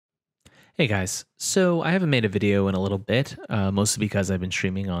Hey guys, so I haven't made a video in a little bit, mostly because I've been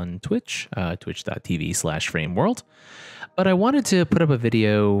streaming on Twitch, twitch.tv/frameworld. But I wanted to put up a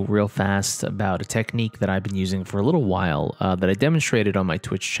video real fast about a technique that I've been using for a little while that I demonstrated on my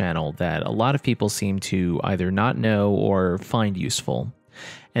Twitch channel that a lot of people seem to either not know or find useful.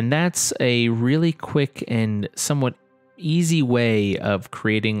 And that's a really quick and somewhat easy way of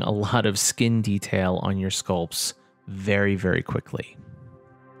creating a lot of skin detail on your sculpts very, very quickly.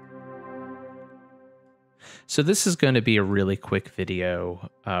 So this is going to be a really quick video,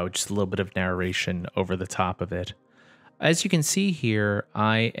 with just a little bit of narration over the top of it. As you can see here,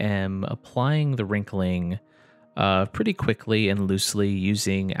 I am applying the wrinkling pretty quickly and loosely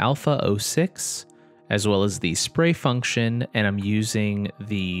using Alpha 06, as well as the spray function, and I'm using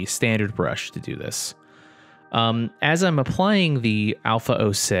the standard brush to do this. As I'm applying the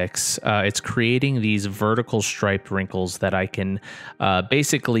Alpha 06, it's creating these vertical striped wrinkles that I can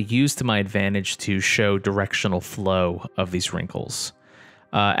basically use to my advantage to show directional flow of these wrinkles.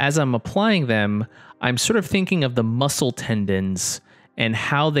 As I'm applying them, I'm sort of thinking of the muscle tendons and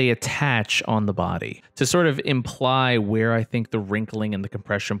how they attach on the body to sort of imply where I think the wrinkling and the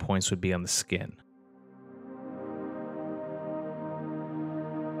compression points would be on the skin.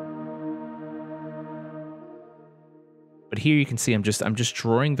 But here you can see I'm just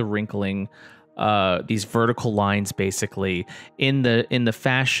drawing the wrinkling, these vertical lines basically in the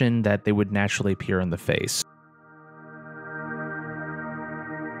fashion that they would naturally appear on the face.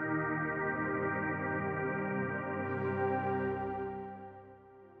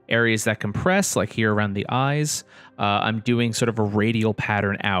 Areas that compress, like here around the eyes, I'm doing sort of a radial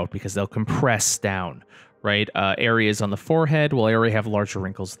pattern out because they'll compress down, right? Areas on the forehead, well, I already have larger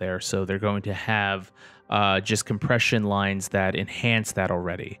wrinkles there, so they're going to have just compression lines that enhance that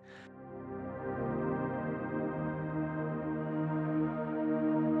already.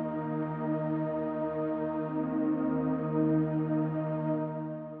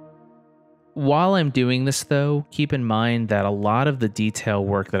 While I'm doing this, though, keep in mind that a lot of the detail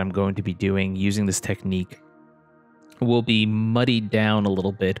work that I'm going to be doing using this technique will be muddied down a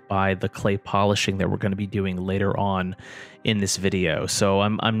little bit by the clay polishing that we're going to be doing later on in this video. So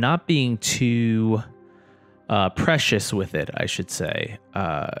I'm not being too precious with it, I should say.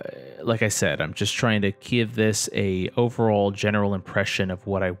 Like I said, I'm just trying to give this a overall general impression of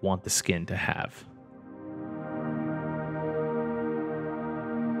what I want the skin to have.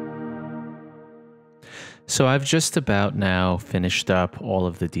 So I've just about now finished up all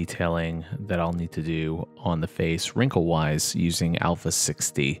of the detailing that I'll need to do on the face wrinkle-wise using Alpha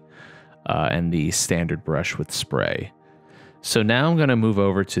 60 and the standard brush with spray. So now I'm going to move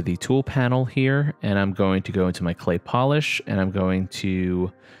over to the tool panel here, and I'm going to go into my clay polish, and I'm going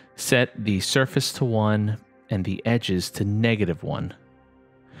to set the surface to 1 and the edges to -1.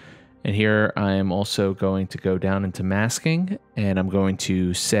 And here I am also going to go down into masking, and I'm going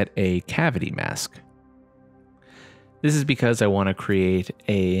to set a cavity mask. This is because I want to create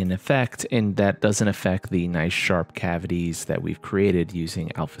an effect, and that doesn't affect the nice sharp cavities that we've created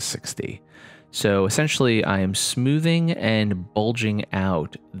using Alpha 60. So essentially, I am smoothing and bulging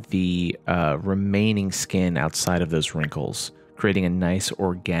out the remaining skin outside of those wrinkles, creating a nice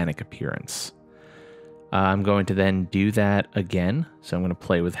organic appearance. I'm going to then do that again. So I'm going to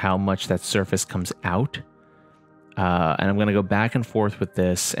play with how much that surface comes out. And I'm going to go back and forth with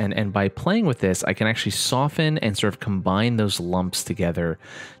this. And by playing with this, I can actually soften and sort of combine those lumps together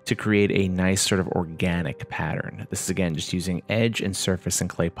to create a nice sort of organic pattern. This is, again, just using edge and surface and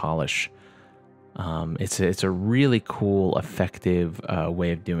clay polish. It's a really cool, effective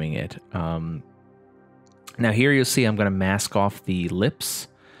way of doing it. Now here you'll see I'm going to mask off the lips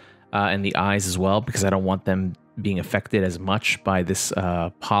and the eyes as well because I don't want them being affected as much by this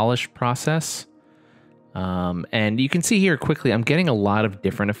polish process. And you can see here quickly, I'm getting a lot of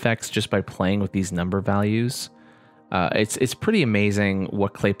different effects just by playing with these number values. It's pretty amazing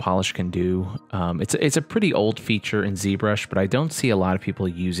what clay polish can do. It's a pretty old feature in Zbrush, but I don't see a lot of people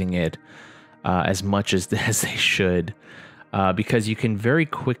using it as much as they should, because you can very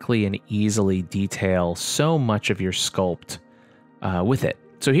quickly and easily detail so much of your sculpt with it.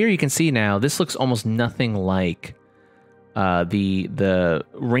 So here you can see now, this looks almost nothing like the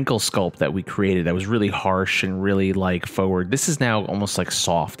wrinkle sculpt that we created that was really harsh and really like forward. This is now almost like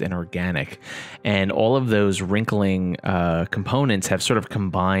soft and organic, and all of those wrinkling components have sort of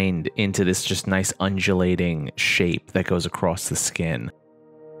combined into this just nice undulating shape that goes across the skin.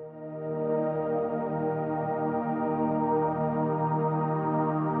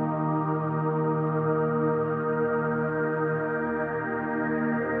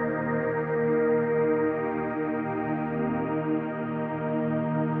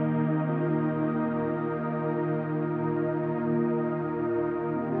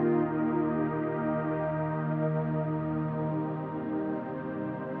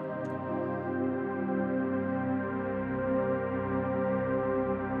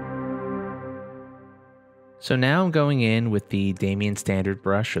 So now I'm going in with the Dmn Standard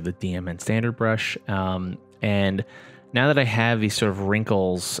Brush, or the Dmn Standard Brush, and now that I have these sort of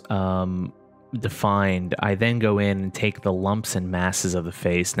wrinkles defined, I then go in and take the lumps and masses of the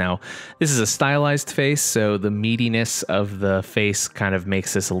face. Now, this is a stylized face, so the meatiness of the face kind of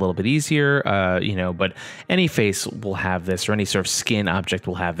makes this a little bit easier, but any face will have this, or any sort of skin object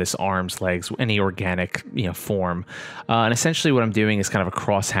will have this, arms, legs, any organic, form. And essentially what I'm doing is kind of a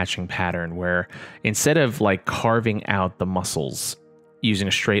cross-hatching pattern where instead of like carving out the muscles using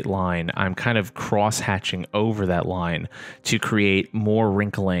a straight line, I'm kind of cross-hatching over that line to create more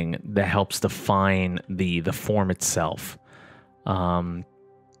wrinkling that helps define the form itself.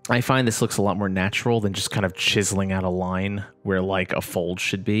 I find this looks a lot more natural than just kind of chiseling out a line where like a fold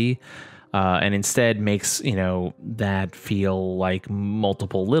should be, and instead makes that feel like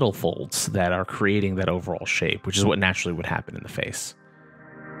multiple little folds that are creating that overall shape, which is what naturally would happen in the face.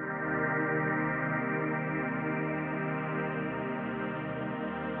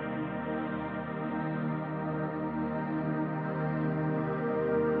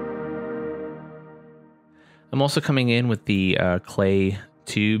 I'm also coming in with the clay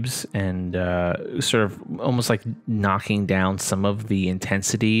tubes and sort of almost like knocking down some of the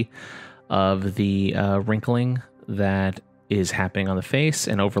intensity of the wrinkling that is happening on the face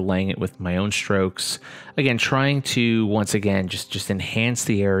and overlaying it with my own strokes. Again, trying to, once again, just enhance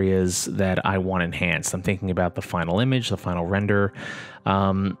the areas that I want enhanced. I'm thinking about the final image, the final render,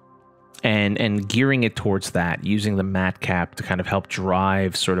 and gearing it towards that, using the matte cap to kind of help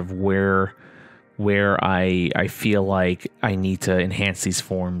drive sort of where I feel like I need to enhance these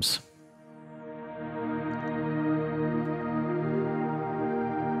forms.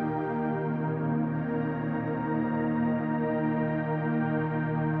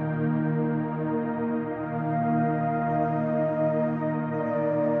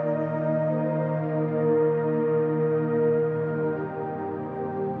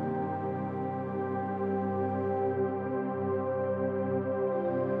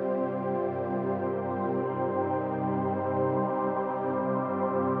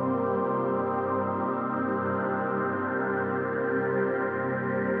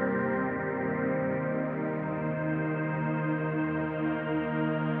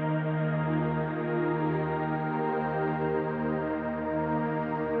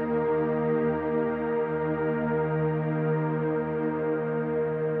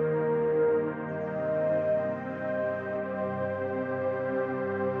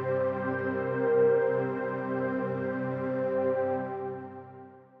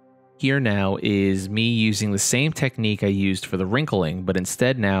 Here now is me using the same technique I used for the wrinkling, but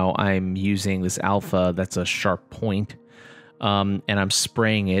instead now I'm using this alpha that's a sharp point, and I'm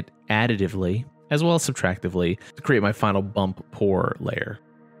spraying it additively as well as subtractively to create my final bump pore layer.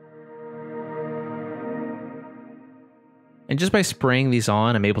 And just by spraying these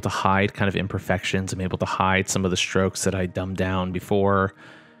on, I'm able to hide kind of imperfections. I'm able to hide some of the strokes that I dumbed down before.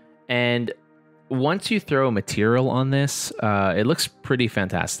 And once you throw material on this, it looks pretty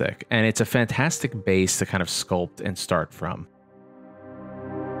fantastic. And it's a fantastic base to kind of sculpt and start from.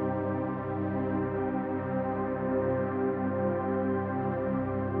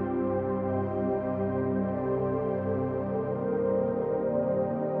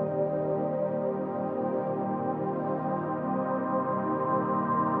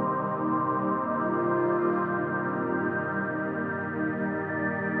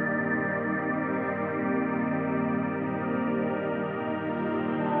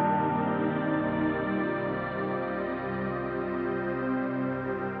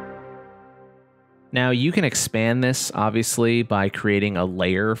 Now you can expand this obviously by creating a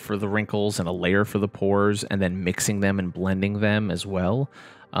layer for the wrinkles and a layer for the pores and then mixing them and blending them as well.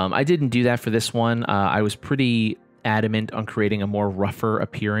 I didn't do that for this one. I was pretty adamant on creating a more rougher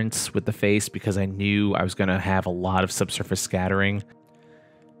appearance with the face because I knew I was going to have a lot of subsurface scattering.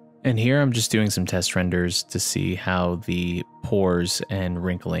 And here I'm just doing some test renders to see how the pores and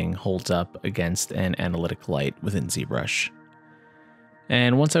wrinkling holds up against an analytic light within Zbrush.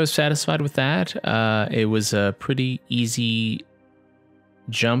 And once I was satisfied with that, it was a pretty easy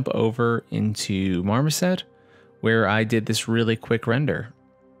jump over into Marmoset, where I did this really quick render.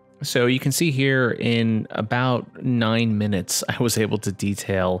 So you can see here in about 9 minutes, I was able to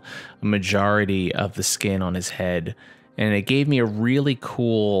detail a majority of the skin on his head, and it gave me a really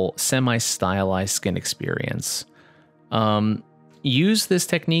cool semi-stylized skin experience. Use this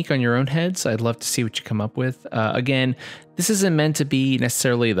technique on your own heads. I'd love to see what you come up with. Again, this isn't meant to be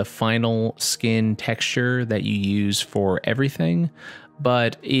necessarily the final skin texture that you use for everything,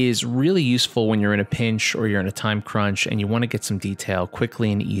 but is really useful when you're in a pinch or you're in a time crunch and you want to get some detail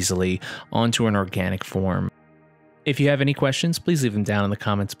quickly and easily onto an organic form. If you have any questions, please leave them down in the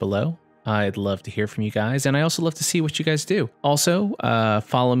comments below. I'd love to hear from you guys, and I also love to see what you guys do. Also,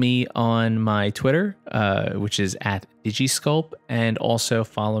 follow me on my Twitter, which is @DigiSculpt, and also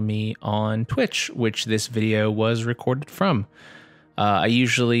follow me on Twitch, which this video was recorded from. I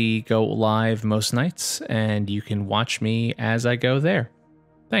usually go live most nights, and you can watch me as I go there.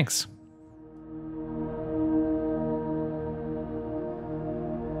 Thanks.